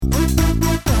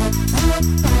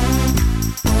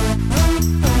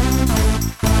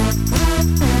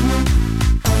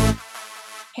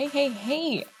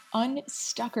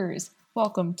Unstuckers.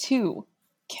 Welcome to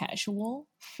Casual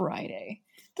Friday.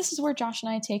 This is where Josh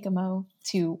and I take a mo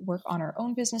to work on our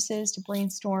own businesses, to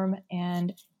brainstorm,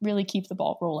 and really keep the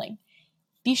ball rolling.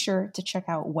 Be sure to check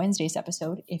out Wednesday's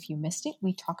episode if you missed it.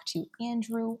 We talked to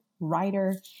Andrew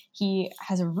Ryder. He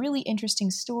has a really interesting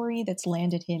story that's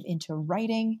landed him into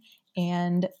writing,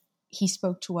 and he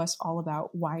spoke to us all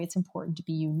about why it's important to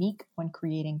be unique when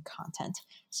creating content.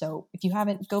 So if you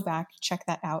haven't, go back, check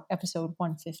that out, episode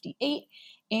 158.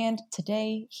 And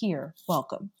today, here,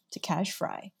 welcome to Cash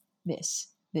Fry. This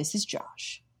is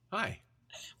Josh. Hi.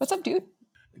 What's up, dude?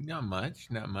 Not much.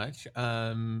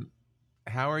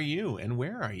 How are you and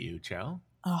where are you, Chell?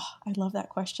 Oh, I love that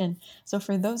question. So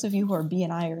for those of you who are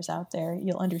BNIers out there,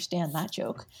 you'll understand that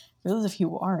joke. For those of you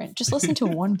who aren't, just listen to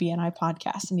one BNI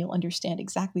podcast and you'll understand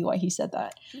exactly why he said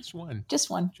that. Just one.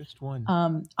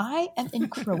 I am in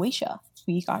Croatia.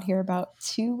 We got here about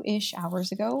 2-ish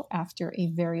hours ago after a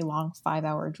very long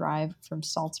 5-hour drive from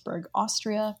Salzburg,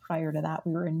 Austria. Prior to that,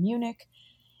 we were in Munich.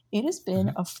 It has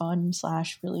been a fun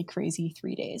 / really crazy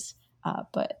 3 days.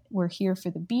 But we're here for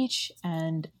the beach,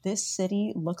 and this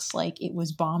city looks like it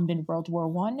was bombed in World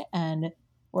War I and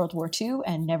World War II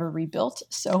and never rebuilt.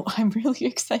 So I'm really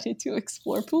excited to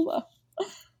explore Pula.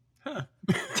 Huh.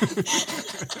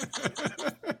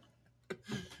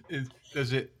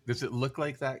 Does it look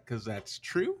like that because that's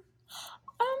true?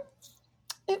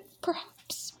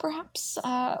 Perhaps,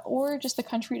 or just the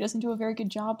country doesn't do a very good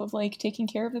job of taking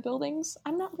care of the buildings.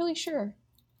 I'm not really sure.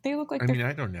 They look like I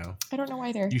don't know. I don't know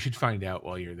either. You should find out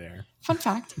while you're there. Fun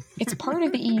fact, it's part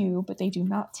of the EU, but they do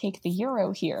not take the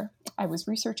euro here. I was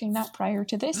researching that prior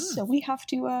to this, so we have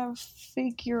to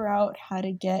figure out how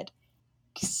to get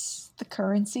the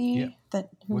currency. Yeah.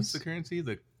 What's the currency? Is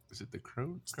it the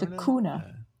krona? It's the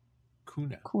kuna.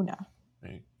 Kuna.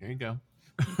 There you go.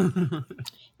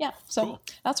 Yeah, so cool.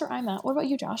 That's where I'm at. What about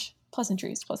you, Josh?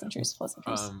 Pleasantries.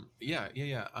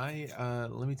 Yeah. I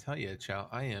let me tell you, Chow,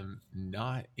 I am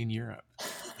not in Europe,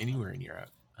 anywhere in Europe.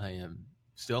 I am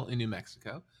still in New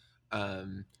Mexico,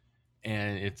 and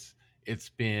it's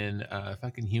been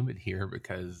fucking humid here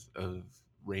because of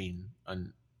rain,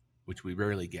 which we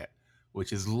rarely get,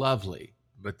 which is lovely.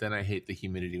 But then I hate the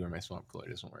humidity where my swamp cooler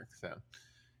doesn't work. So,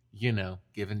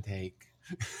 give and take.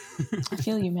 I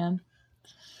feel you, man.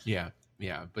 Yeah,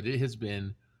 but it has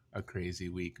been a crazy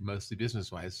week, mostly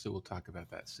business-wise, so we'll talk about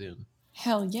that soon.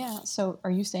 Hell yeah. So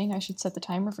are you saying I should set the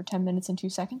timer for 10 minutes and 2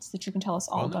 seconds that you can tell us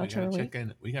all about your week?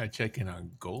 We got to check in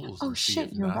on goals. Oh, and see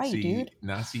shit, if you're right, dude.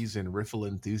 Nazis and riffle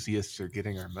enthusiasts are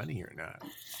getting our money or not.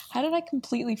 How did I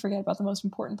completely forget about the most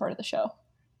important part of the show?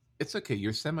 It's okay.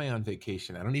 You're semi on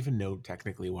vacation. I don't even know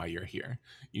technically why you're here.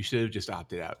 You should have just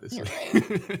opted out this week.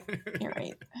 You're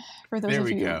right. For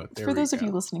those of you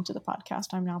listening to the podcast,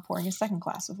 I'm now pouring a second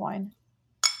glass of wine.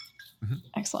 Mm-hmm.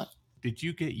 Excellent. Did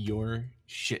you get your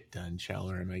shit done, Chell,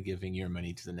 or am I giving your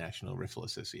money to the National Riffle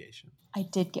Association? I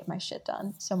did get my shit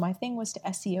done. So my thing was to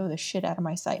SEO the shit out of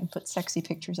my site and put sexy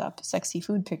pictures up, sexy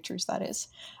food pictures, that is.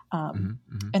 And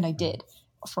I did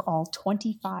for all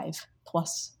 25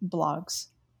 plus blogs.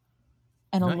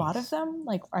 And a lot of them,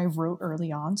 I wrote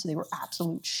early on, so they were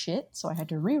absolute shit. So I had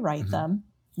to rewrite them,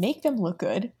 make them look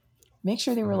good, make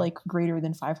sure they were greater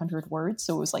than 500 words.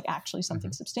 So it was actually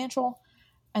something substantial.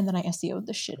 And then I SEO'd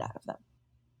the shit out of them.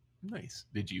 Nice.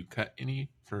 Did you cut any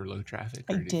for low traffic?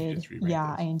 I did.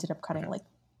 Yeah, I ended up cutting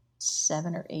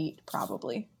 7 or 8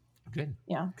 probably. Good.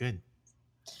 Yeah. Good.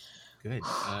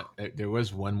 There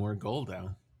was one more goal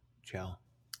though, Chell.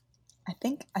 I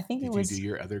think it was Did you do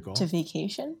your other goal? To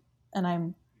vacation. And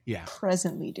I'm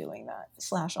presently doing that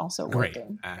 / also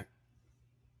working. Great.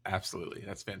 Absolutely.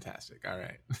 That's fantastic. All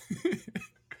right.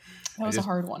 That was a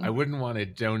hard one. I wouldn't want to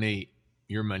donate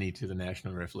your money to the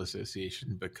National Riffle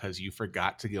Association because you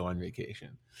forgot to go on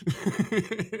vacation.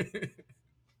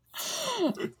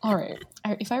 All right.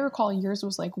 If I recall, yours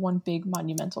was one big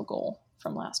monumental goal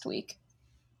from last week.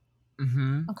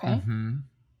 Mm-hmm. Okay. Mm-hmm.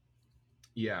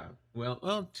 Yeah.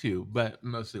 Well, 2, but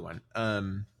mostly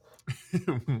 1.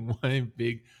 One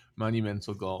big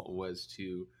monumental goal was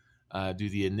to do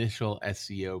the initial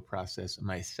SEO process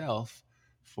myself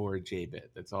for JBit.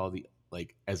 That's all the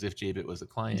as if JBit was a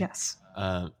client. Yes.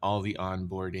 All the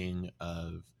onboarding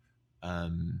of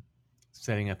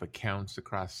setting up accounts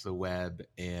across the web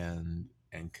and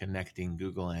connecting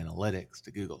Google Analytics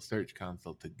to Google Search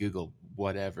Console to Google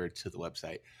whatever to the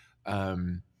website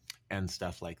and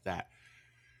stuff like that.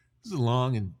 It's a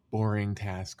long and boring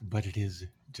task, but it is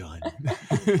done.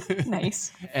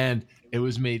 Nice. And it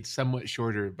was made somewhat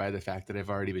shorter by the fact that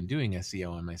I've already been doing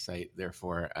SEO on my site.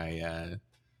 Therefore,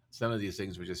 some of these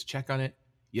things were just check on it.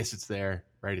 Yes, it's there.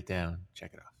 Write it down.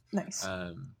 Check it off. Nice.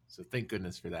 So thank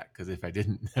goodness for that, because if I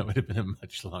didn't, that would have been a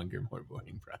much longer, more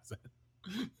boring process.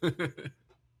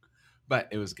 But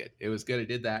it was good. It was good. I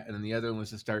did that, and then the other one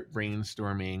was to start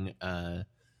brainstorming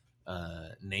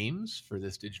names for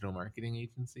this digital marketing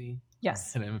agency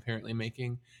Yes. that I'm apparently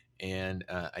making, and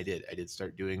I did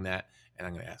start doing that, and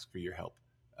I'm going to ask for your help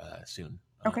soon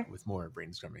Okay. with more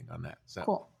brainstorming on that. So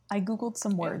cool. I Googled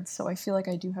some words, so I feel like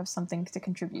I do have something to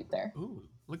contribute there. Ooh,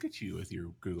 look at you with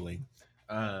your Googling.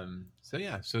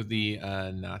 So the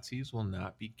Nazis will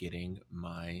not be getting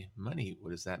my money.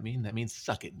 What does that mean? That means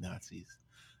suck it, Nazis.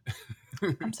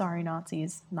 I'm sorry,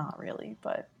 Nazis. Not really,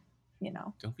 but you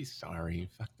know. Don't be sorry.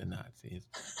 Fuck the Nazis.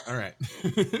 All right.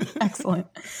 Excellent.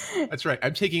 That's right.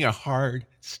 I'm taking a hard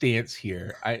stance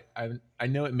here. I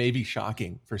know it may be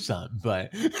shocking for some, but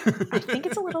I think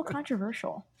it's a little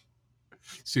controversial.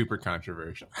 Super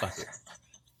controversial. Fuck it.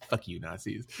 Fuck you,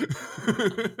 Nazis.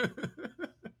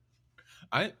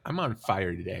 I'm on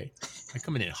fire today. I'm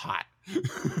coming in hot.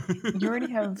 You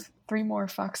already have 3 more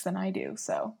fucks than I do,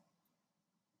 so.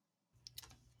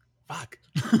 Fuck.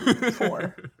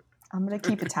 4. I'm gonna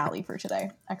keep a tally for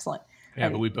today. Excellent. Yeah,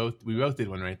 right. But we both did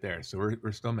one right there, so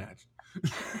we're still matched.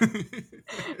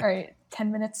 All right,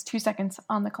 10 minutes, 2 seconds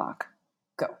on the clock.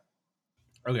 Go.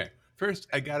 Okay. First,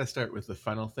 I got to start with the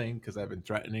funnel thing because I've been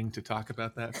threatening to talk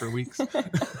about that for weeks.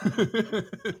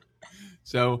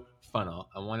 So, funnel.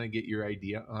 I want to get your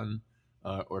idea on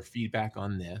or feedback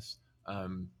on this.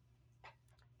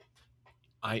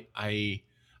 I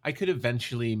could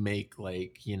eventually make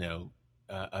a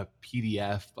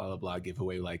PDF blah blah blah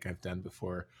giveaway like I've done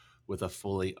before with a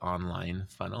fully online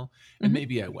funnel, and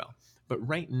maybe I will. But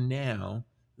right now,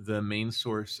 the main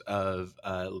source of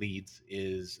leads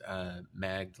is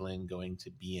Magdalene going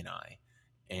to BNI.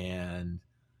 And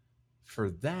for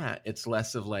that, it's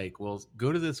less of like, well,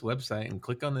 go to this website and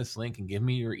click on this link and give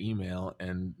me your email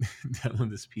and download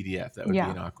this PDF. That would be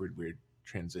an awkward, weird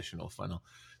transitional funnel.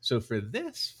 So for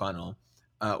this funnel,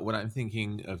 what I'm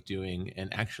thinking of doing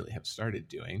and actually have started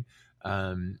doing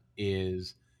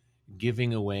is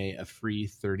giving away a free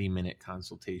 30-minute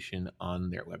consultation on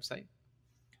their website.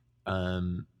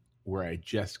 Where I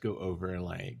just go over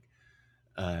like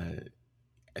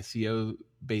SEO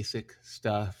basic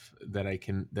stuff that I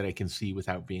can see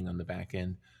without being on the back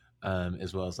end,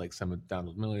 as well as like some of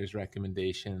Donald Miller's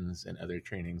recommendations and other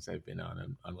trainings I've been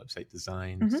on website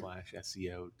design /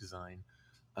 SEO design.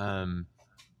 And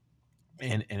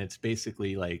it's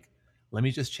basically like, let me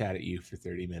just chat at you for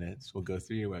 30 minutes. We'll go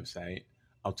through your website.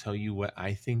 I'll tell you what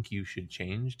I think you should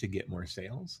change to get more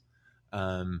sales.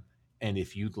 And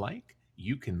if you'd like,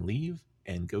 you can leave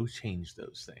and go change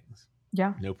those things.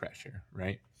 Yeah. No pressure,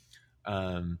 right?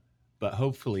 But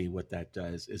hopefully what that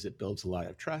does is it builds a lot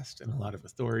of trust and a lot of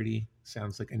authority.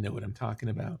 Sounds like I know what I'm talking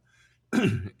about.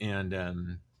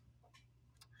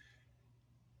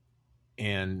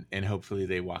 and hopefully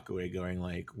they walk away going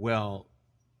like, well,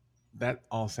 that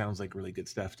all sounds like really good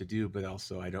stuff to do, but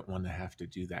also I don't want to have to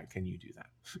do that. Can you do that?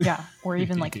 Yeah. Or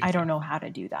even like, I don't know how to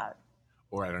do that.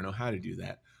 Or I don't know how to do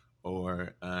that.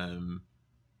 Or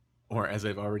as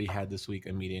I've already had this week,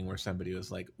 a meeting where somebody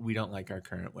was like, we don't like our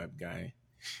current web guy.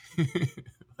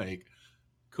 Like,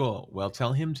 cool. Well,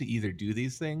 tell him to either do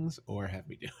these things or have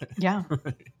me do it. Yeah.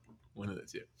 One of the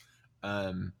two.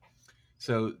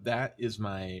 So that is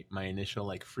my initial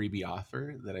like freebie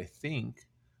offer that I think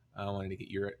I wanted to get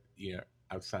your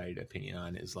outside opinion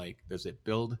on is like, does it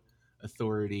build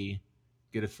authority,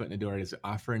 get a foot in the door? Does it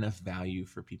offer enough value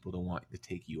for people to want to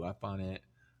take you up on it?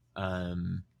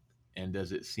 And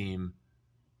does it seem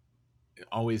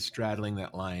always straddling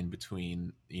that line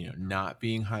between, not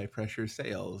being high pressure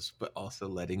sales, but also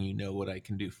letting you know what I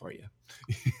can do for you?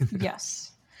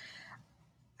 Yes.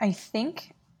 I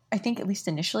think at least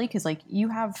initially, because like you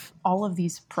have all of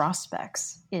these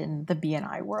prospects in the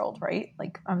BNI world, right?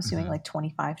 Like I'm assuming like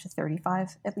 25 to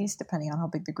 35, at least, depending on how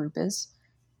big the group is.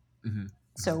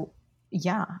 So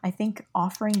yeah, I think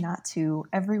offering that to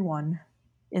everyone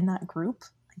in that group,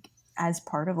 like as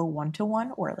part of a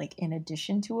one-to-one or like in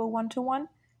addition to a one-to-one,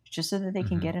 just so that they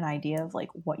can get an idea of like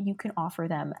what you can offer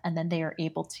them. And then they are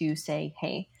able to say,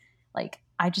 hey, like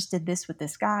I just did this with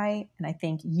this guy and I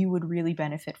think you would really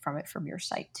benefit from it from your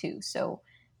site too. So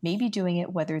maybe doing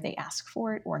it whether they ask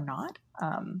for it or not,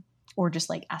 or just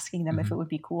like asking them if it would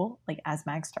be cool, like as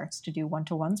Mag starts to do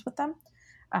one-to-ones with them,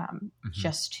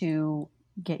 just to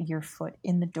get your foot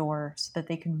in the door so that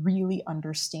they can really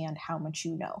understand how much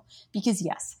you know. Because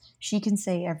yes, she can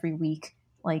say every week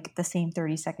like the same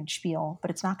 30-second spiel,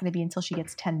 but it's not going to be until she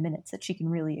gets 10 minutes that she can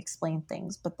really explain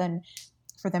things. But then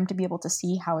for them to be able to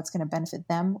see how it's going to benefit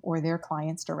them or their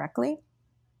clients directly,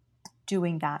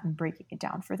 doing that and breaking it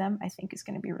down for them, I think is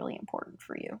going to be really important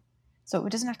for you. So it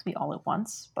doesn't have to be all at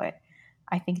once, but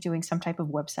I think doing some type of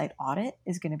website audit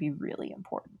is going to be really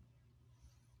important.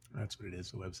 That's what it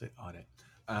is, a website audit.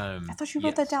 I thought you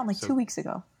wrote that down like 2 weeks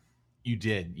ago. You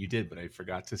did, but I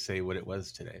forgot to say what it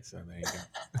was today. So there you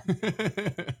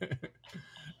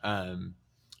go.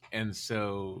 And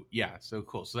so, yeah, so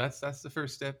cool. So that's the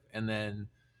first step. And then,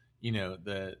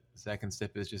 the second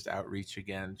step is just outreach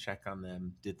again, check on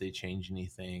them. Did they change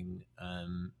anything?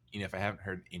 If I haven't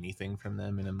heard anything from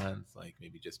them in a month, like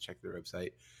maybe just check their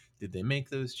website. Did they make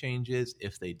those changes?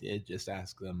 If they did, just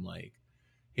ask them like,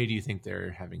 hey, do you think they're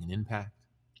having an impact?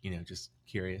 Just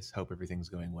curious, hope everything's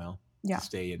going well. Yeah. To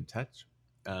stay in touch.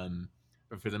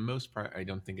 But for the most part, I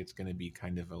don't think it's going to be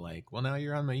kind of a like, well, now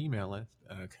you're on my email list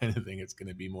kind of thing. It's going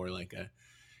to be more like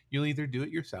you'll either do it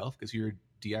yourself because you're a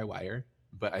DIYer,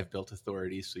 but I've built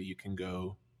authority so you can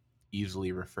go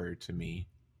easily refer to me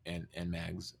and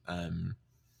Mags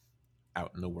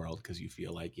out in the world because you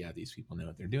feel like, yeah, these people know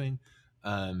what they're doing.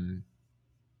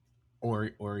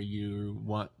 Or you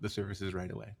want the services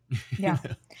right away. Yeah.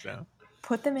 So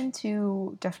put them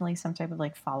into definitely some type of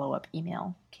like follow-up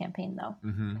email campaign though.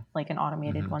 Mm-hmm. Like an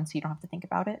automated one so you don't have to think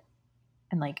about it.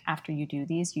 And like after you do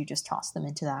these, you just toss them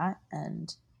into that,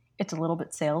 and it's a little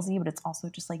bit salesy, but it's also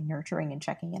just like nurturing and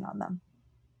checking in on them.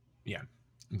 Yeah,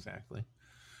 exactly.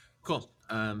 Cool.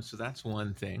 So that's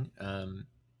one thing. I'm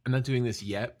not doing this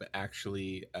yet, but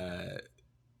actually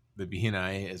the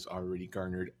BNI has already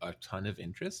garnered a ton of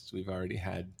interest. We've already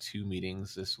had 2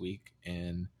 meetings this week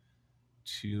and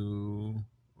 2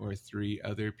 or 3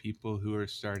 other people who are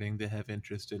starting to have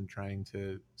interest in trying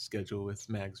to schedule with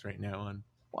Mags right now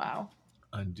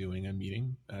on doing a meet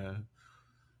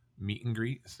and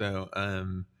greet. So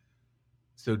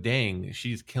dang,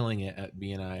 she's killing it at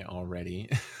BNI already,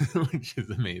 which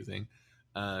is amazing.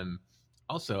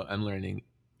 Also, I'm learning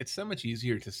it's so much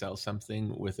easier to sell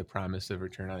something with a promise of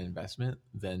return on investment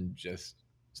than just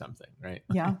something, right?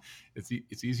 Yeah.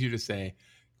 It's easier to say,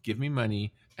 give me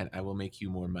money and I will make you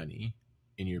more money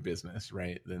in your business,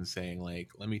 right? Than saying like,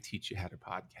 let me teach you how to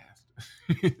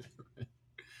podcast.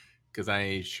 Because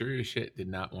I sure as shit did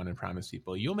not want to promise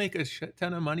people you'll make a shit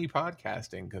ton of money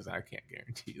podcasting, because I can't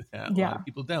guarantee that. A lot of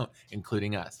people don't,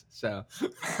 including us. So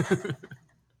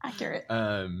accurate.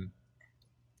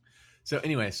 So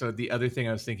anyway, so the other thing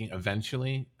I was thinking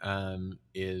eventually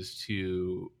is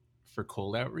for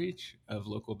cold outreach of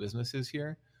local businesses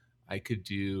here, I could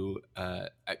do,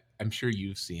 I'm sure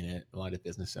you've seen it. A lot of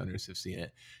business owners have seen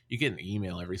it. You get an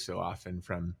email every so often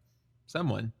from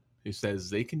someone who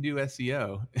says they can do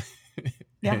SEO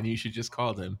and you should just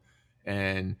call them.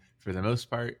 And for the most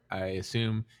part, I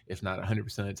assume, if not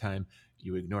 100% of the time,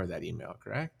 you ignore that email,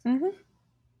 correct? Mm-hmm.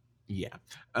 Yeah.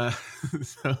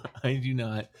 So I do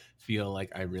not feel like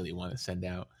I really want to send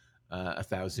out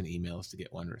 1,000 emails to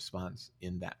get one response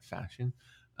in that fashion.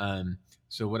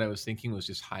 So what I was thinking was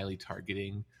just highly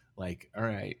targeting, like, all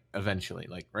right, eventually,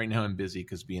 like right now I'm busy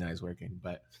because BNI is working,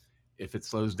 but if it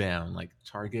slows down, like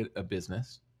target a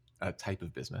business, a type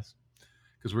of business,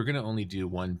 because we're going to only do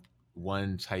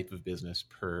one type of business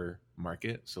per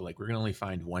market. So like we're going to only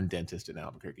find one dentist in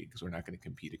Albuquerque because we're not going to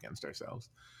compete against ourselves.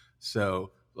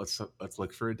 So let's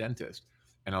look for a dentist,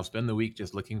 and I'll spend the week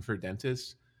just looking for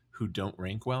dentists who don't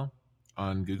rank well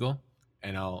on Google,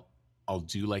 and I'll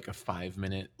do like a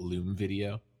 5-minute Loom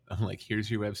video. I'm like,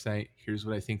 here's your website. Here's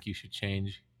what I think you should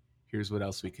change. Here's what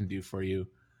else we can do for you.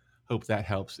 Hope that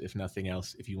helps. If nothing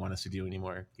else, if you want us to do any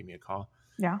more, give me a call.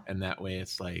 Yeah. And that way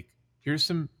it's like, it's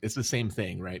the same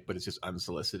thing, right? But it's just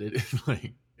unsolicited.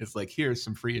 It's like, here's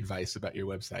some free advice about your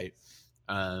website.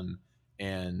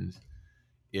 And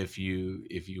if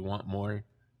you want more,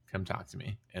 come talk to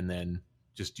me. And then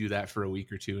just do that for a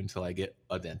week or 2 until I get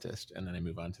a dentist. And then I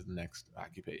move on to the next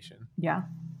occupation. Yeah.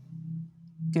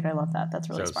 Dude, I love that. That's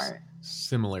really smart.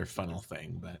 Similar funnel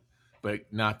thing, but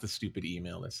not the stupid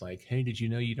email that's like, hey, did you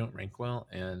know you don't rank well?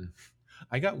 And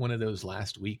I got one of those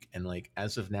last week, and like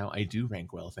as of now, I do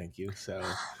rank well, thank you. So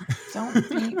don't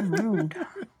be rude.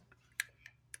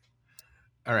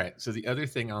 All right. So the other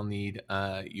thing I'll need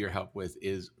your help with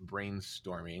is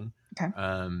brainstorming. Okay.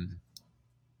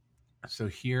 So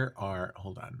here are,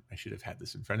 hold on, I should have had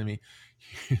this in front of me.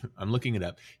 I'm looking it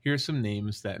up. Here are some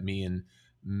names that me and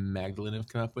Magdalene have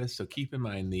come up with. So keep in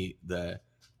mind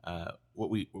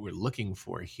what we're looking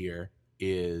for here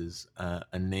is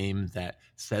a name that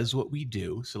says what we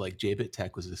do. So like JBit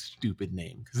Tech was a stupid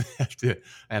name because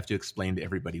I have to explain to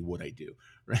everybody what I do,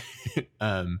 right?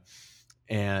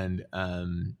 And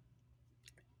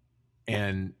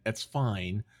that's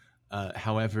fine.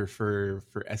 However, for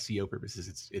SEO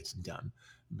purposes, it's dumb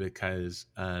because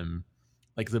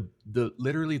like the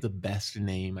literally the best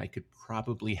name I could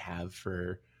probably have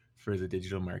for the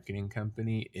digital marketing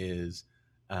company is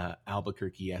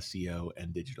Albuquerque SEO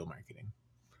and digital marketing.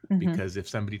 Mm-hmm. Because if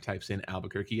somebody types in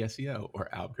Albuquerque SEO or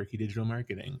Albuquerque digital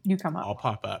marketing, You come I'll up.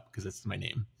 pop up because that's my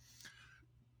name.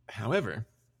 However,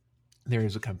 there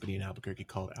is a company in Albuquerque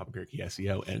called Albuquerque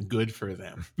SEO, and good for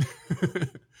them.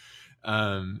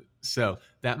 So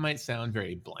that might sound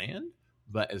very bland,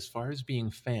 but as far as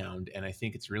being found, and I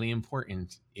think it's really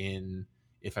important in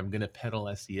if I'm going to peddle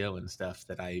SEO and stuff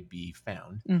that I be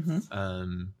found.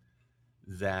 Mm-hmm.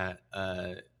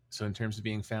 So in terms of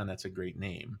being found, that's a great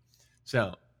name.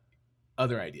 So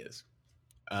other ideas,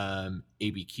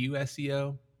 ABQ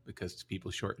SEO, because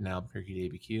people shorten Albuquerque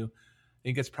to ABQ. I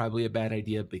think it's probably a bad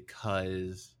idea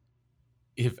because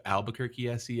if Albuquerque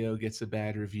SEO gets a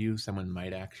bad review, someone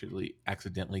might actually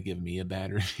accidentally give me a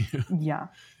bad review. Yeah.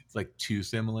 It's like too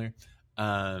similar.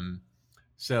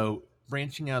 So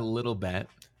branching out a little bit,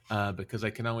 because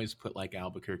I can always put like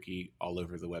Albuquerque all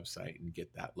over the website and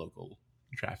get that local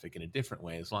traffic in a different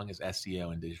way, as long as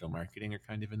SEO and digital marketing are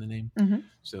kind of in the name. Mm-hmm.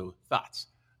 So thoughts,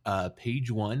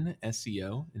 page one,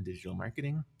 SEO and digital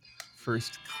marketing,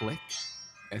 first click,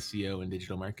 SEO and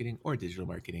digital marketing, or digital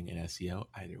marketing and SEO.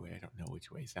 Either way, I don't know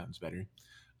which way sounds better.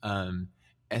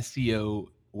 SEO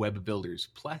Web Builders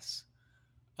Plus,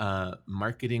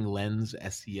 Marketing Lens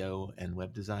SEO and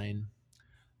web design.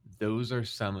 Those are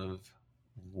some of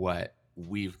what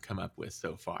we've come up with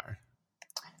so far.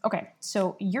 Okay,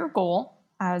 so your goal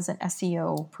as an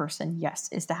SEO person, yes,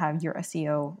 is to have your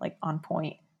SEO like on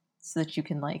point so that you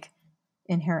can like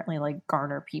inherently like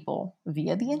garner people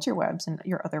via the interwebs and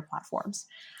your other platforms.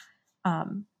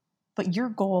 But your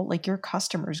goal, like your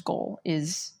customer's goal,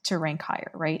 is to rank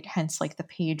higher, right? Hence, like the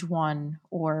page one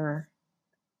or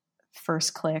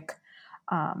first click.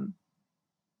 Are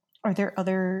there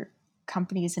other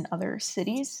companies in other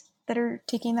cities that are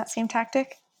taking that same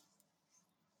tactic?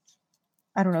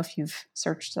 I don't know if you've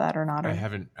searched that or not. Or... I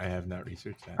have not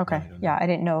researched that. Okay. No, I don't Yeah, know. I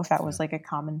didn't know if that was like a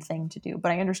common thing to do,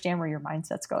 but I understand where your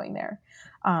mindset's going there.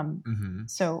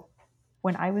 So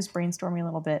when I was brainstorming a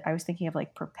little bit, I was thinking of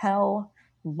like Propel,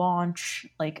 Launch,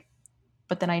 like,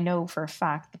 but then I know for a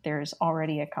fact that there's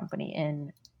already a company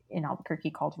in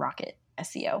Albuquerque called Rocket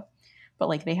SEO, but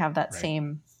like they have that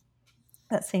same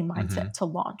mindset to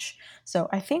launch. So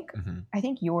I think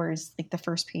yours, like the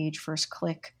first page, first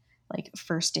click, like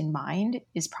first in mind,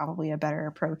 is probably a better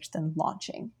approach than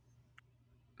launching.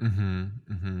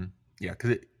 Yeah,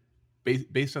 because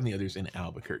based on the others in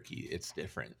Albuquerque, it's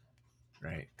different,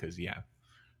 right? Because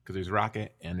there's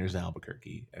Rocket and there's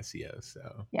Albuquerque SEO.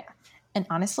 So yeah, and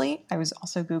honestly, I was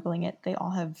also Googling it. They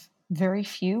all have very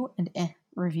few and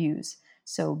reviews.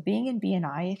 So being in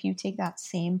BNI, if you take that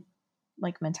same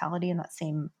like mentality and that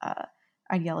same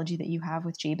ideology that you have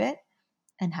with JBit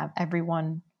and have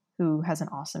everyone who has an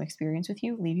awesome experience with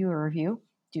you leave you a review,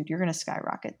 dude, you're going to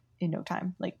skyrocket in no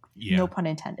time. Like, no pun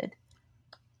intended.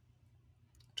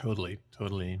 Totally.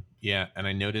 Yeah. And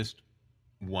I noticed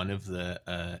one of the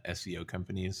SEO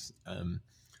companies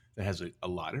that has a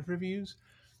lot of reviews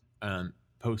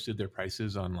posted their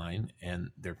prices online, and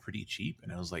they're pretty cheap.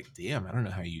 And I was like, damn, I don't know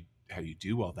how you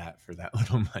do all that for that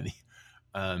little money.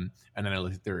 And then I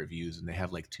looked at their reviews, and they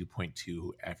have like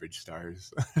 2.2 average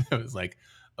stars. I was like,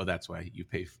 oh, that's why you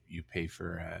pay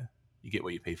for you get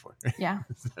what you pay for. Yeah.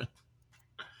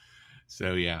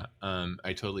 So yeah,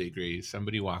 I totally agree.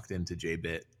 Somebody walked into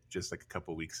JBit just like a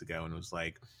couple weeks ago and was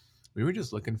like, we were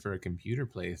just looking for a computer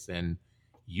place, and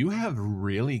you have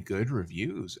really good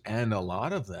reviews, and a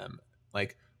lot of them.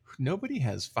 Like, nobody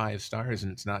has 5 stars,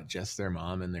 and it's not just their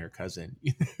mom and their cousin.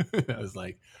 I was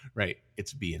like, right,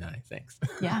 it's BNI. Thanks.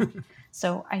 Yeah.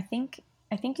 So I think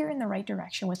you're in the right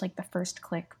direction with like the first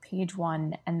click, page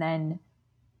one, and then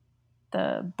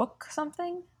the book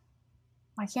something.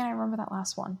 Why can't I remember that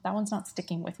last one? That one's not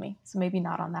sticking with me, so maybe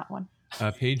not on that one.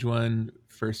 Page one,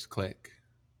 first click.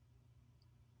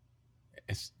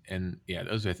 And yeah,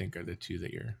 those I think are the two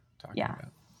that you're talking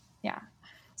about. Yeah.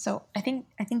 So I think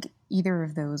either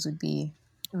of those would be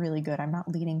really good. I'm not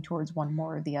leaning towards one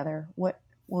more or the other. What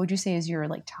would you say is your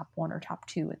like top one or top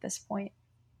two at this point?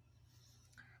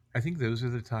 I think those are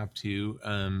the top two.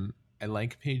 I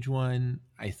like page one.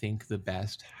 I think the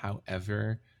best.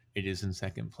 However, it is in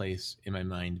second place in my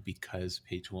mind because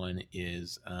page one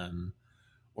is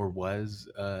or was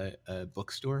a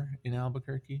bookstore in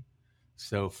Albuquerque.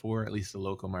 So for at least the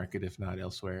local market, if not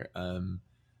elsewhere,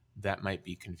 that might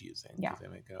be confusing. Yeah. They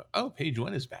might go, oh, page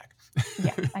one is back.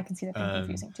 Yeah, I can see that being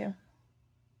confusing too.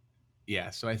 Yeah,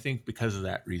 so I think because of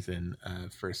that reason,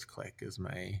 First Click is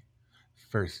my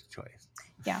first choice.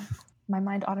 Yeah. my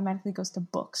mind automatically goes to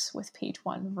books with page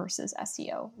one versus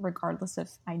SEO, regardless if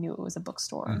I knew it was a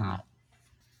bookstore or not.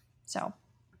 So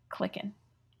clicking.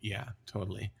 Yeah,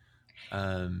 totally.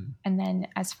 And then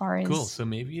as far as cool, so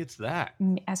maybe it's that.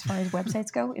 As far as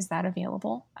websites go, is that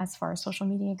available? As far as social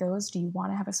media goes, do you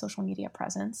want to have a social media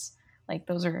presence? Like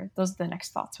those are the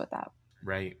next thoughts with that.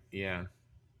 Right. Yeah.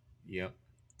 Yep.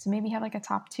 So maybe have like a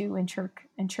top 2 in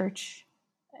church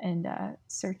and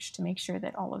search to make sure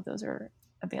that all of those are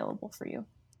available for you.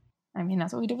 I mean,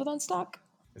 that's what we did with Unstuck.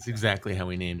 That's exactly how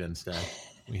we named Unstuck.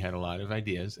 We had a lot of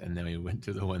ideas, and then we went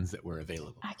to the ones that were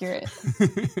available. Accurate.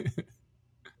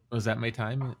 Was that my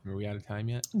time? Were we out of time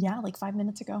yet? Yeah, like 5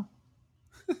 minutes ago.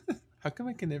 How come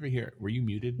I can never hear it? Were you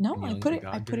muted? No, I put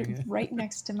it right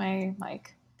next to my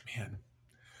mic. Man.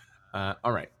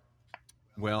 All right.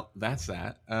 Well, that's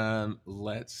that.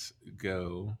 Let's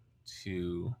go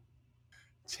to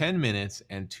 10 minutes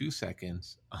and 2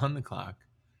 seconds on the clock.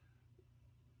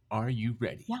 Are you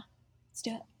ready? Yeah, let's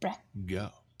do it. Brett. Go.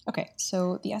 Okay,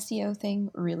 so the SEO thing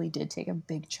really did take a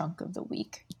big chunk of the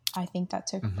week. I think that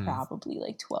took probably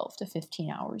like 12 to 15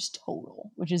 hours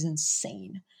total, which is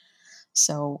insane.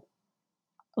 So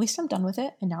at least I'm done with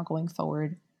it. And now going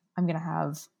forward, I'm going to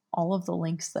have all of the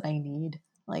links that I need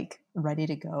like ready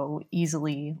to go,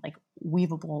 easily like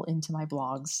weavable into my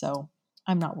blogs. So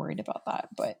I'm not worried about that.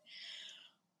 But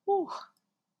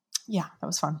yeah, that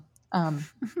was fun.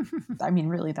 I mean,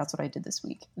 really, that's what I did this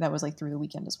week. That was like through the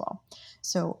weekend as well.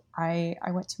 So I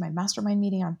went to my mastermind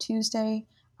meeting on Tuesday.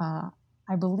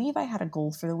 I believe I had a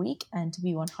goal for the week. And to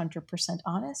be 100%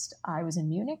 honest, I was in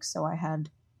Munich. So I had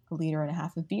 1.5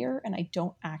 liters of beer. And I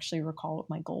don't actually recall what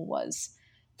my goal was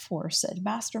for said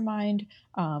mastermind.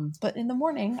 But in the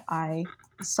morning, I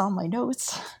saw my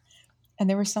notes and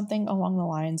there was something along the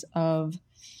lines of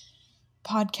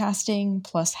podcasting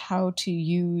plus how to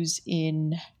use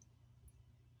in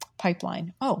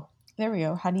pipeline. Oh, there we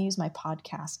go. How to use my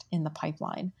podcast in the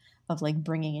pipeline of like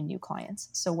bringing in new clients.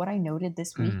 So what I noted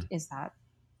this week is that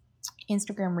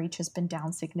Instagram reach has been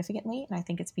down significantly. And I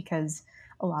think it's because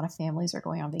a lot of families are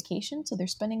going on vacation. So they're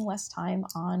spending less time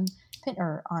on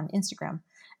Instagram.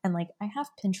 And like I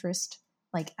have Pinterest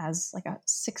like as like a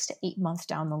 6 to 8 months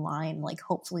down the line, like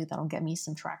hopefully that'll get me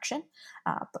some traction.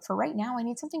 But for right now, I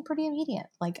need something pretty immediate.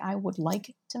 Like I would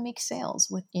like to make sales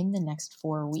within the next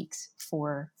 4 weeks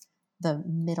for the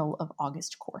middle of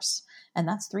August course. And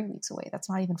that's 3 weeks away. That's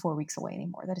not even 4 weeks away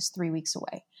anymore. That is 3 weeks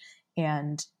away.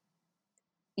 And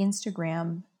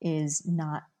Instagram is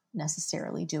not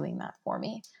necessarily doing that for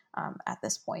me at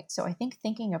this point. So I think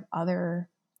thinking of other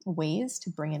ways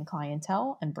to bring in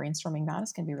clientele and brainstorming that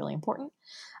is going to be really important.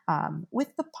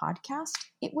 With the podcast,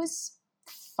 it was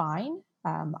fine.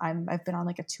 I've been on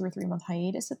like a 2 or 3 month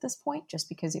hiatus at this point, just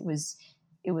because it was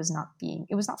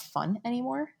not fun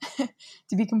anymore,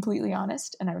 to be completely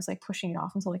honest. And I was like pushing it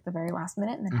off until like the very last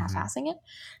minute and then half-assing it.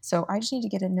 So I just need to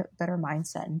get a better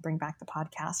mindset and bring back the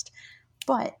podcast.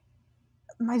 But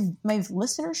my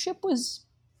listenership was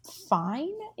fine.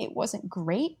 It wasn't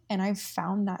great. And I've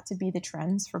found that to be the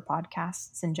trends for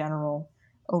podcasts in general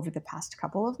over the past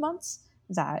couple of months,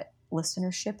 that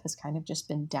listenership has kind of just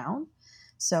been down.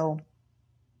 So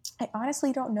I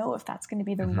honestly don't know if that's going to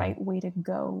be the right way to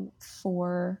go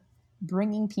for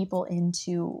bringing people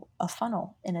into a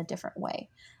funnel in a different way.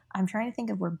 I'm trying to think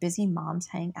of where busy moms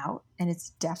hang out, and it's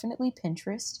definitely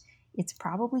Pinterest. It's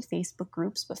probably Facebook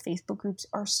groups, but Facebook groups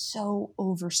are so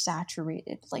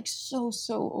oversaturated, like so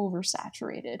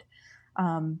oversaturated.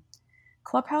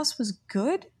 Clubhouse was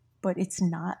good, but it's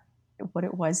not what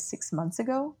it was 6 months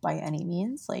ago by any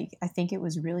means. Like I think it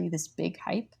was really this big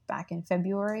hype back in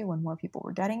February when more people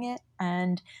were getting it.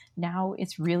 And now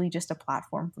it's really just a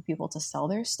platform for people to sell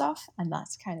their stuff. And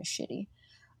that's kind of shitty.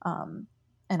 And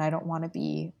I don't want to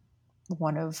be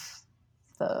one of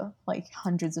the like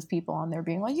hundreds of people on there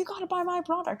being like, you got to buy my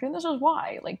product and this is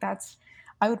why. Like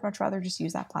I would much rather just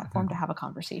use that platform to have a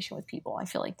conversation with people. I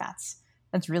feel like that's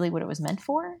really what it was meant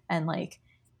for. And like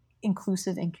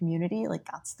inclusive and community, like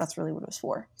that's really what it was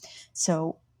for.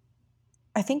 So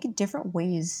I think different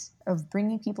ways of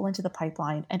bringing people into the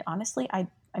pipeline. And honestly, I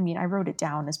mean, I wrote it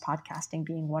down as podcasting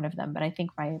being one of them, but I think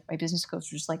my business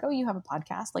coach was just like, oh, you have a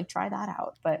podcast, like try that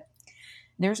out. But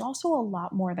there's also a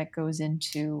lot more that goes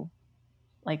into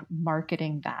like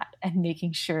marketing that and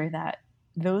making sure that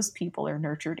those people are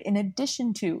nurtured in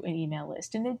addition to an email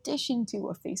list, in addition to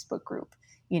a Facebook group.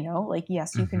 You know, like,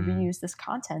 yes, you can reuse this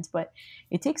content, but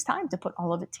it takes time to put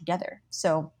all of it together.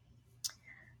 So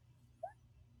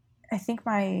I think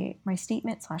my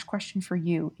statement / question for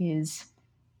you is,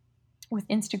 with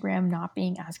Instagram not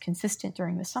being as consistent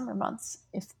during the summer months,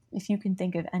 if you can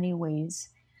think of any ways,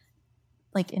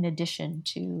 like in addition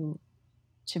to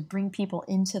to bring people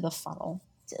into the funnel,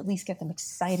 to at least get them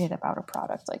excited about a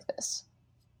product like this.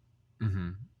 Mm-hmm.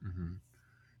 Mm-hmm.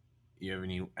 You have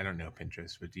any, I don't know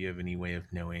Pinterest, but do you have any way of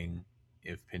knowing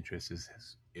if Pinterest is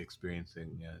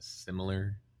experiencing a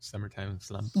similar summertime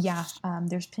slump? Yeah,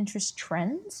 there's Pinterest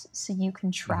trends, so you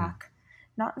can track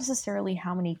not necessarily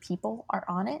how many people are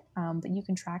on it, but you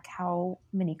can track how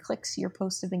many clicks your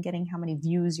posts have been getting, how many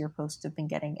views your posts have been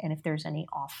getting, and if there's any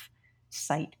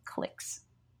off-site clicks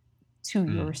to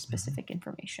your specific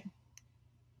information.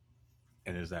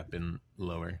 And has that been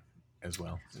lower as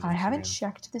well? I haven't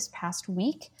checked this past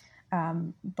week,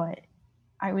 but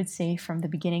I would say from the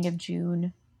beginning of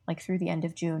June, like through the end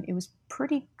of June, it was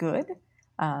pretty good.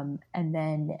 And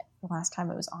then the last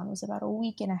time it was on was about a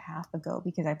week and a half ago,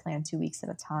 because I planned 2 weeks at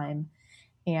a time,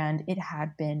 and it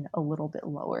had been a little bit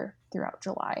lower throughout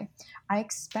July. I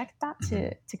expect that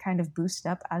to kind of boost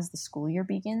up as the school year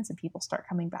begins and people start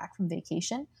coming back from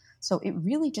vacation. So it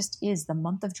really just is the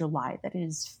month of July that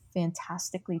is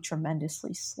fantastically,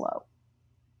 tremendously slow.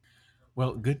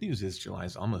 Well, good news is July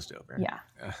is almost over. Yeah,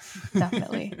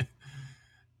 definitely.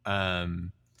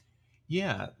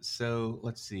 Yeah. So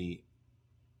let's see.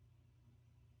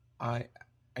 I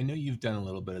know you've done a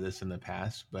little bit of this in the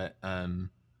past, but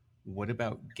what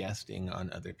about guesting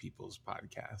on other people's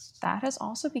podcasts? That has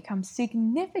also become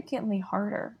significantly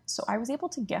harder. So I was able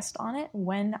to guest on it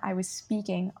when I was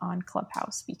speaking on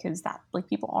Clubhouse, because that, like,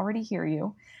 people already hear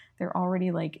you. They're already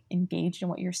like engaged in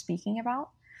what you're speaking about.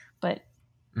 But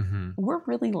we're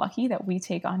really lucky that we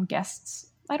take on guests,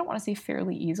 I don't want to say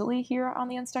fairly easily here on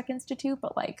the Unstuck Institute,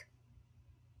 but like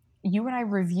you and I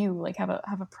review, like have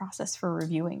a process for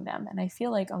reviewing them. And I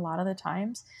feel like a lot of the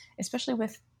times, especially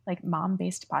with like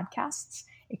mom-based podcasts,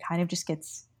 it kind of just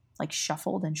gets like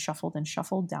shuffled and shuffled and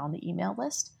shuffled down the email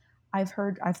list. I've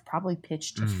probably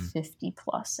pitched to 50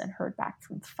 plus and heard back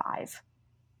from 5.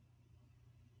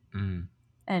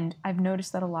 And I've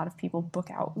noticed that a lot of people book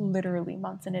out literally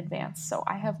months in advance. So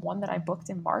I have one that I booked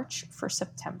in March for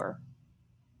September.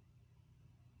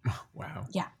 Wow.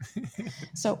 Yeah.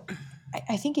 So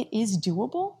I think it is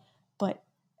doable, but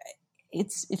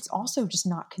it's also just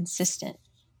not consistent.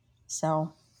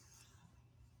 So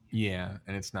yeah,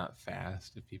 and it's not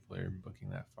fast if people are booking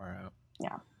that far out.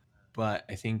 Yeah. But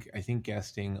I think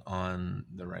guesting on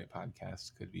the right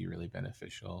podcast could be really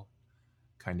beneficial.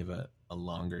 Kind of a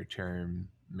longer term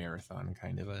marathon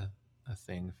kind of a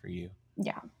thing for you.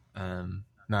 Yeah.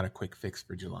 Not a quick fix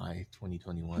for July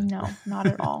 2021. No, not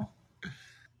at all.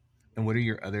 And what are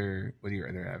your other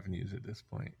avenues at this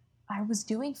point? I was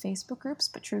doing Facebook groups,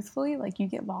 but truthfully, like, you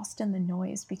get lost in the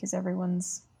noise because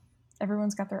everyone's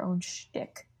got their own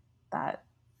shtick that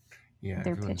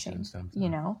they're pitching, you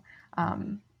know.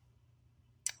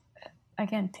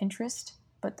 Again, Pinterest,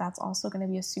 but that's also going to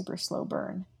be a super slow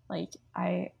burn. Like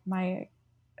my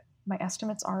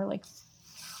estimates are like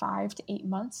 5 to 8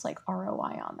 months, like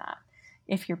ROI on that,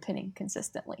 if you're pinning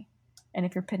consistently and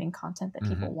if you're pinning content that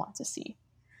people want to see.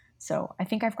 So I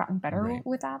think I've gotten better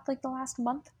with that like the last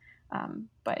month.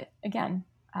 But again,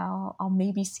 I'll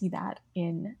maybe see that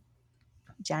in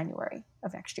January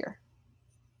of next year.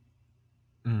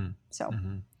 So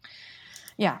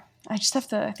yeah, I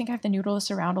think I have to noodle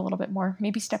this around a little bit more.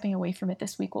 Maybe stepping away from it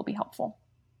this week will be helpful.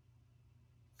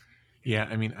 Yeah,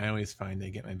 I mean, I always find I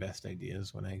get my best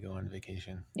ideas when I go on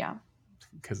vacation. Yeah.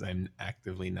 Because I'm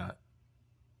actively not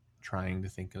trying to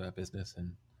think about business,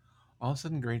 and all of a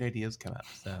sudden great ideas come up.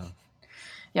 So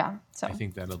yeah, so I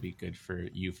think that'll be good for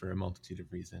you for a multitude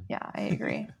of reasons. Yeah, I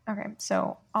agree. Okay,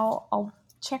 so I'll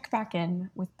check back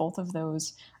in with both of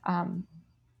those.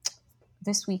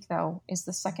 This week, though, is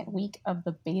the second week of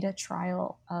the beta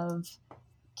trial of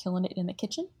Killing It in the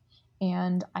Kitchen.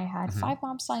 And I had 5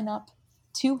 moms sign up,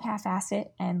 2 half-ass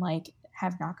it, and like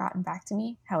have not gotten back to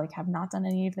me, have not done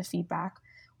any of the feedback,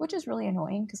 which is really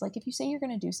annoying because like if you say you're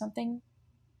going to do something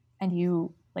and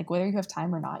you, like, whether you have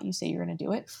time or not, you say you're going to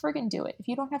do it, friggin' do it. If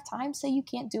you don't have time, say you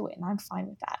can't do it, and I'm fine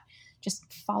with that. Just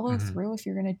follow through if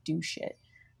you're going to do shit.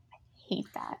 I hate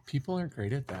that. People are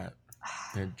great at that.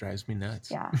 It drives me nuts.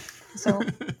 Yeah. So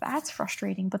that's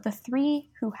frustrating. But the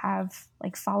 3 who have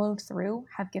like followed through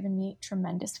have given me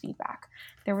tremendous feedback.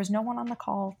 There was no one on the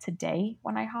call today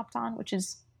when I hopped on, which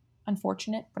is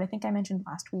unfortunate. But I think I mentioned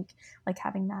last week, like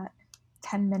having that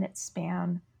 10-minute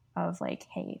span of like,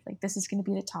 hey, like this is going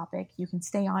to be the topic. You can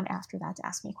stay on after that to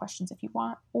ask me questions if you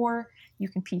want, or you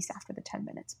can peace after the 10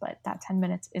 minutes. But that 10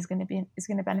 minutes is going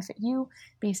to benefit you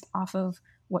based off of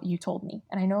what you told me.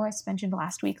 And I know I mentioned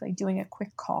last week, like doing a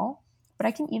quick call, but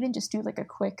I can even just do like a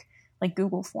quick like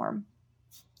Google form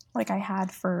like I had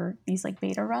for these like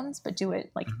beta runs, but do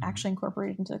it like actually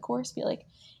incorporated into the course. Be like,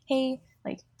 hey,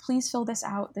 like, please fill this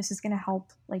out. This is going to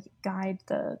help like guide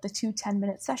the 2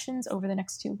 10-minute sessions over the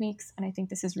next 2 weeks. And I think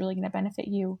this is really going to benefit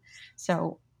you.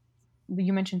 So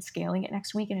you mentioned scaling it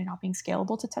next week and it not being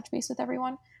scalable to touch base with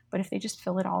everyone. But if they just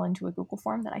fill it all into a Google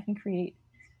form, then I can create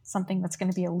something that's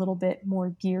going to be a little bit more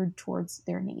geared towards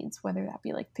their needs, whether that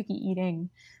be like picky eating,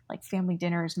 like family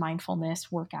dinners, mindfulness,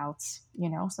 workouts,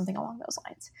 something along those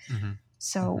lines.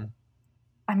 So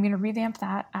I'm going to revamp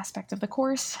that aspect of the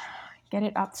course, get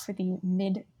it up for the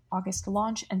mid-August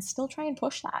launch, and still try and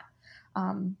push that.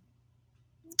 I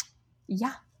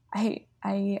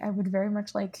would very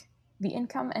much like the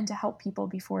income and to help people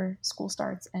before school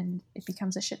starts and it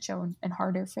becomes a shit show and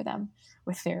harder for them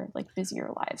with their like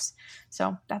busier lives.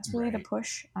 So that's really the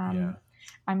push. I'm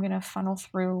going to funnel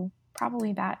through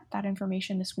probably that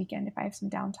information this weekend if I have some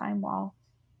downtime while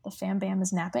the fam bam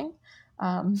is napping.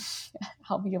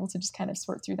 I'll be able to just kind of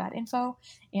sort through that info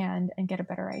and get a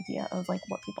better idea of like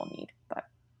what people need. But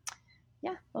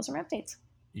yeah, those are my updates.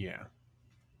 Yeah.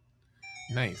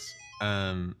 Nice.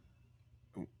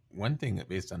 One thing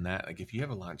based on that, like if you have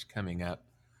a launch coming up,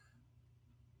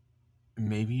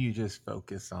 maybe you just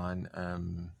focus on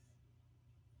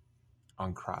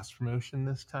cross promotion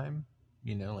this time.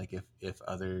 Like if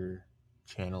other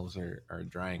channels are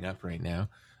drying up right now,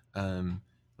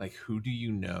 like who do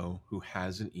you know who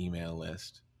has an email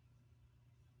list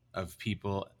of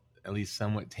people at least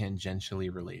somewhat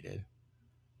tangentially related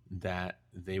that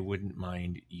they wouldn't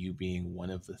mind you being one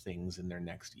of the things in their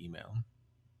next email,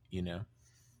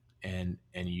 and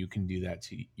you can do that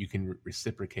too. You can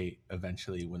reciprocate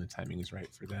eventually when the timing is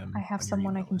right for them. I have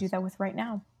someone I can do that with right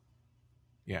now.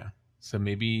 Yeah. So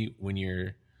maybe when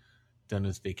you're done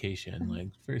with vacation, like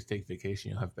first take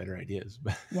vacation, you'll have better ideas.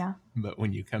 But yeah. But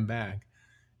when you come back,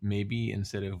 maybe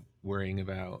instead of worrying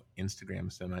about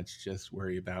Instagram so much, just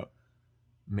worry about,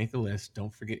 make a list.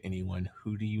 Don't forget anyone.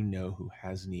 Who do you know who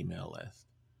has an email list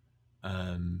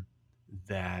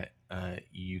that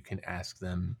you can ask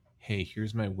them, hey,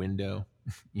 here's my window,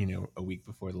 a week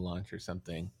before the launch or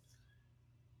something.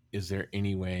 Is there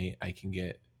any way I can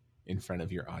get in front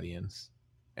of your audience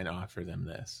and offer them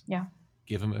this? Yeah.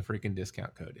 Give them a freaking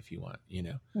discount code if you want,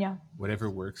 Yeah.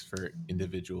 Whatever works for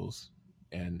individuals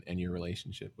and your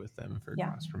relationship with them for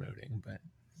cross promoting. But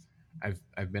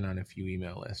I've been on a few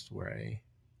email lists where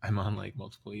I'm on like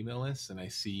multiple email lists and I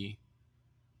see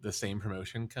the same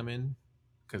promotion come in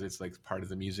because it's like part of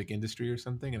the music industry or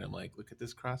something, and I'm like, look at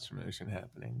this cross promotion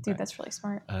happening. Dude, that's really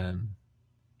smart.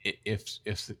 If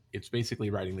it's basically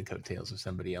riding the coattails of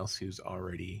somebody else who's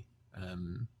already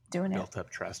doing built up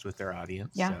trust with their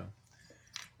audience. Yeah. So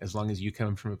as long as you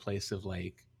come from a place of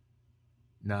like,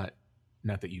 not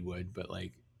that you would, but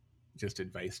like just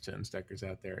advice to unstuckers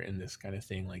out there in this kind of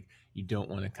thing, like you don't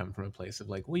want to come from a place of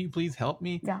like, will you please help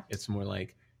me? Yeah. It's more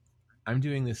like, I'm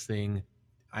doing this thing.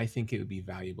 I think it would be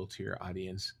valuable to your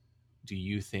audience. Do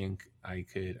you think I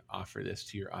could offer this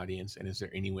to your audience? And is there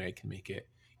any way I can make it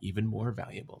even more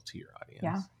valuable to your audience?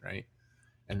 Yeah. Right.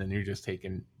 And then you're just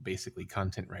taking basically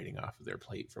content writing off of their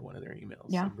plate for one of their emails.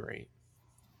 Yeah. So great.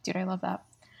 Dude, I love that.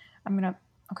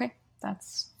 Okay.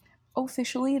 That's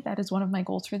officially, that is one of my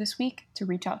goals for this week, to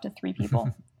reach out to 3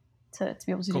 people to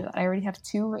be able to do that. I already have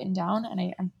 2 written down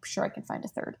and I'm sure I can find a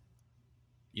 3rd.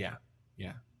 Yeah.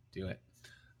 Do it.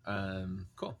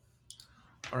 Cool.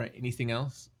 All right. Anything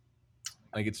else?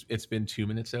 Like it's been 2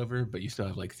 minutes over, but you still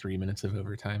have like 3 minutes of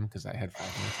overtime because I had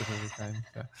 5 minutes of overtime.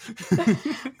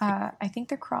 So. I think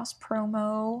the cross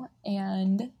promo,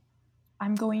 and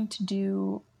I'm going to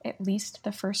do at least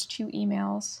the first 2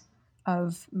 emails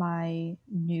of my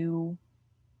new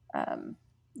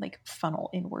like funnel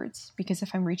inwards, because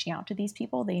if I'm reaching out to these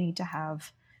people, they need to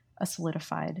have a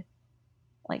solidified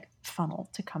like funnel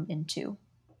to come into.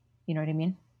 You know what I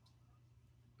mean?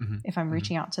 Mm-hmm. If I'm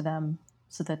reaching out to them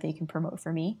so that they can promote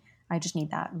for me, I just need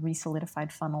that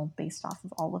re-solidified funnel based off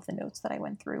of all of the notes that I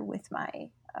went through with my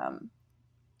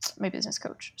my business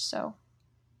coach. So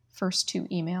first 2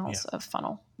 emails of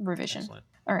funnel revision. Excellent.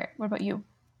 All right. What about you?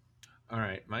 All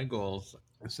right. My goals.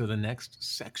 So the next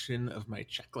section of my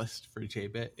checklist for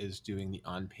JBit is doing the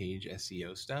on-page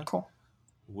SEO stuff. Cool.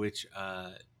 Which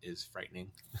is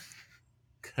frightening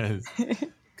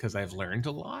because I've learned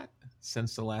a lot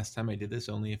since the last time I did this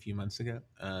only a few months ago.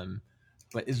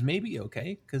 But is maybe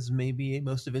okay because maybe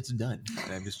most of it's done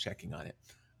and I'm just checking on it.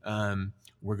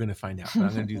 We're going to find out. But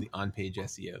I'm going to do the on-page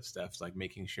SEO stuff, like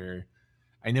making sure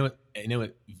I know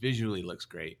it visually looks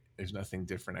great. There's nothing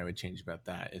different I would change about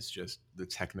that. It's just the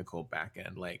technical back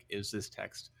end. Like, is this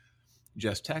text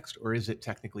just text or is it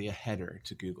technically a header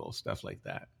to Google? Stuff like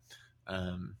that.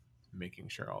 Making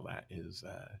sure all that is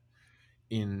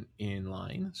in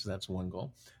line. So that's one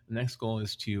goal. The next goal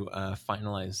is to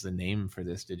finalize the name for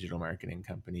this digital marketing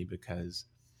company, because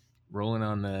rolling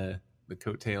on the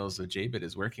coattails of JBit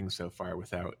is working so far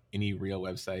without any real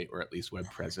website or at least web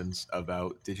presence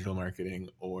about digital marketing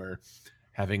or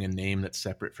having a name that's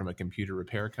separate from a computer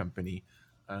repair company.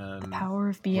 The power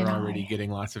of BNI. We're already getting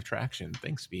lots of traction.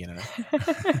 Thanks,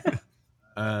 BNI.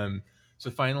 So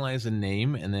finalize a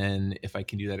name, and then if I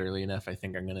can do that early enough, I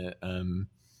think I'm going to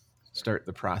start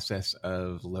the process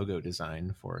of logo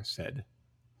design for said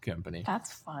company.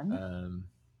 That's fun.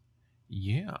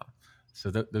 Yeah. So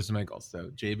those are my goals.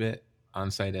 So JBit,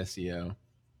 on-site SEO,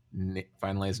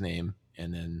 finalize name,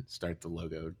 and then start the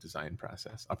logo design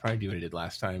process. I'll probably do what I did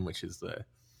last time, which is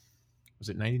was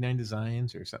it 99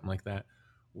 designs or something like that,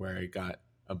 where I got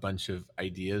a bunch of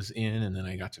ideas in, and then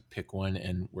I got to pick one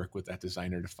and work with that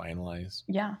designer to finalize.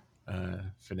 Yeah.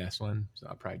 Finesse one. So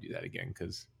I'll probably do that again,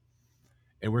 because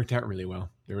it worked out really well.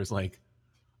 There was like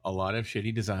a lot of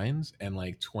shitty designs and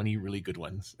like 20 really good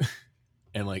ones.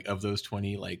 And like of those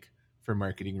 20, like for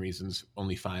marketing reasons,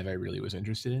 only 5 I really was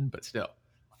interested in, but still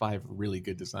 5 really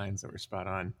good designs that were spot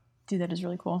on. Dude, that is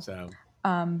really cool. So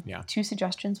yeah. 2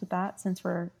 suggestions with that, since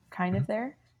we're kind of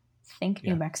there. Think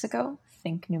New Mexico,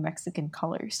 think New Mexican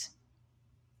colors.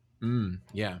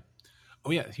 Yeah.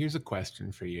 Oh yeah, here's a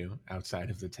question for you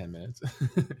outside of the 10 minutes.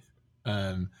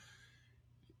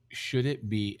 Should it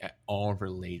be at all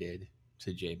related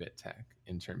to JBit Tech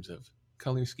in terms of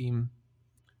color scheme,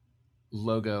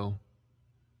 logo,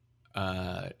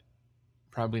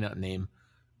 probably not name,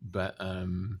 but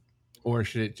or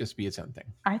should it just be its own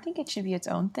thing? I think it should be its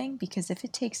own thing, because if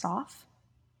it takes off,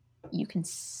 you can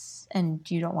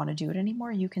and you don't want to do it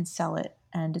anymore, you can sell it,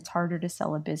 and it's harder to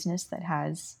sell a business that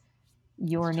has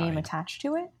your name attached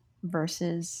to it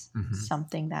versus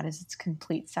something that is its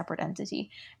complete separate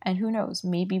entity. And who knows,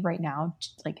 maybe right now,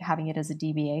 like having it as a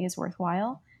DBA is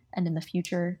worthwhile, and in the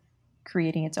future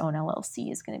creating its own LLC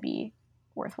is going to be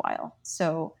worthwhile.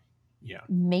 So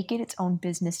make it its own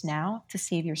business now to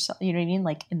save yourself, you know what I mean,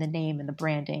 like in the name and the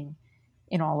branding,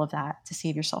 in all of that, to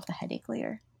save yourself the headache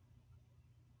later.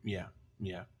 Yeah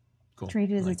Cool.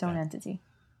 Treat it as its own entity.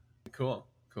 Cool.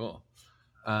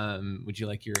 Would you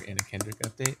like your Anna Kendrick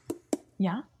update?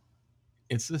 Yeah.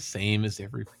 It's the same as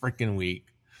every freaking week.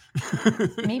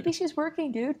 Maybe she's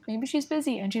working, dude. Maybe she's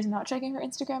busy and she's not checking her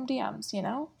Instagram DMs, you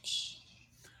know?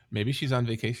 Maybe she's on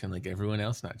vacation like everyone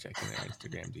else, not checking their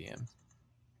Instagram DMs.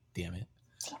 Damn it.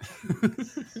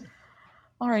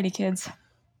 Alrighty, kids.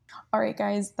 All right,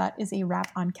 guys, that is a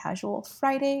wrap on Casual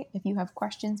Friday. If you have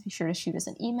questions, be sure to shoot us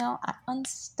an email at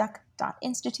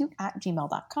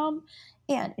unstuck.institute@gmail.com.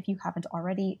 And if you haven't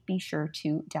already, be sure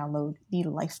to download the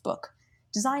Lifebook,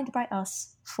 designed by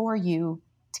us for you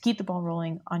to keep the ball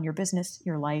rolling on your business,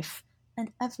 your life,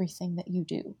 and everything that you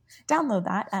do. Download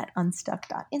that at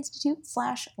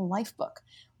unstuck.institute/lifebook.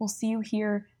 We'll see you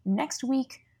here next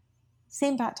week.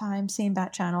 Same bat time, same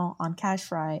bat channel on Cash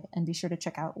Fry, and be sure to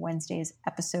check out Wednesday's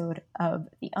episode of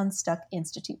the Unstuck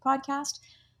Institute podcast,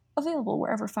 available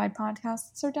wherever fine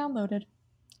podcasts are downloaded.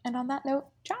 And on that note,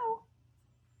 ciao!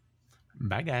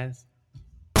 Bye, guys.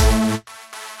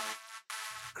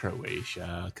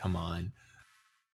 Croatia, come on.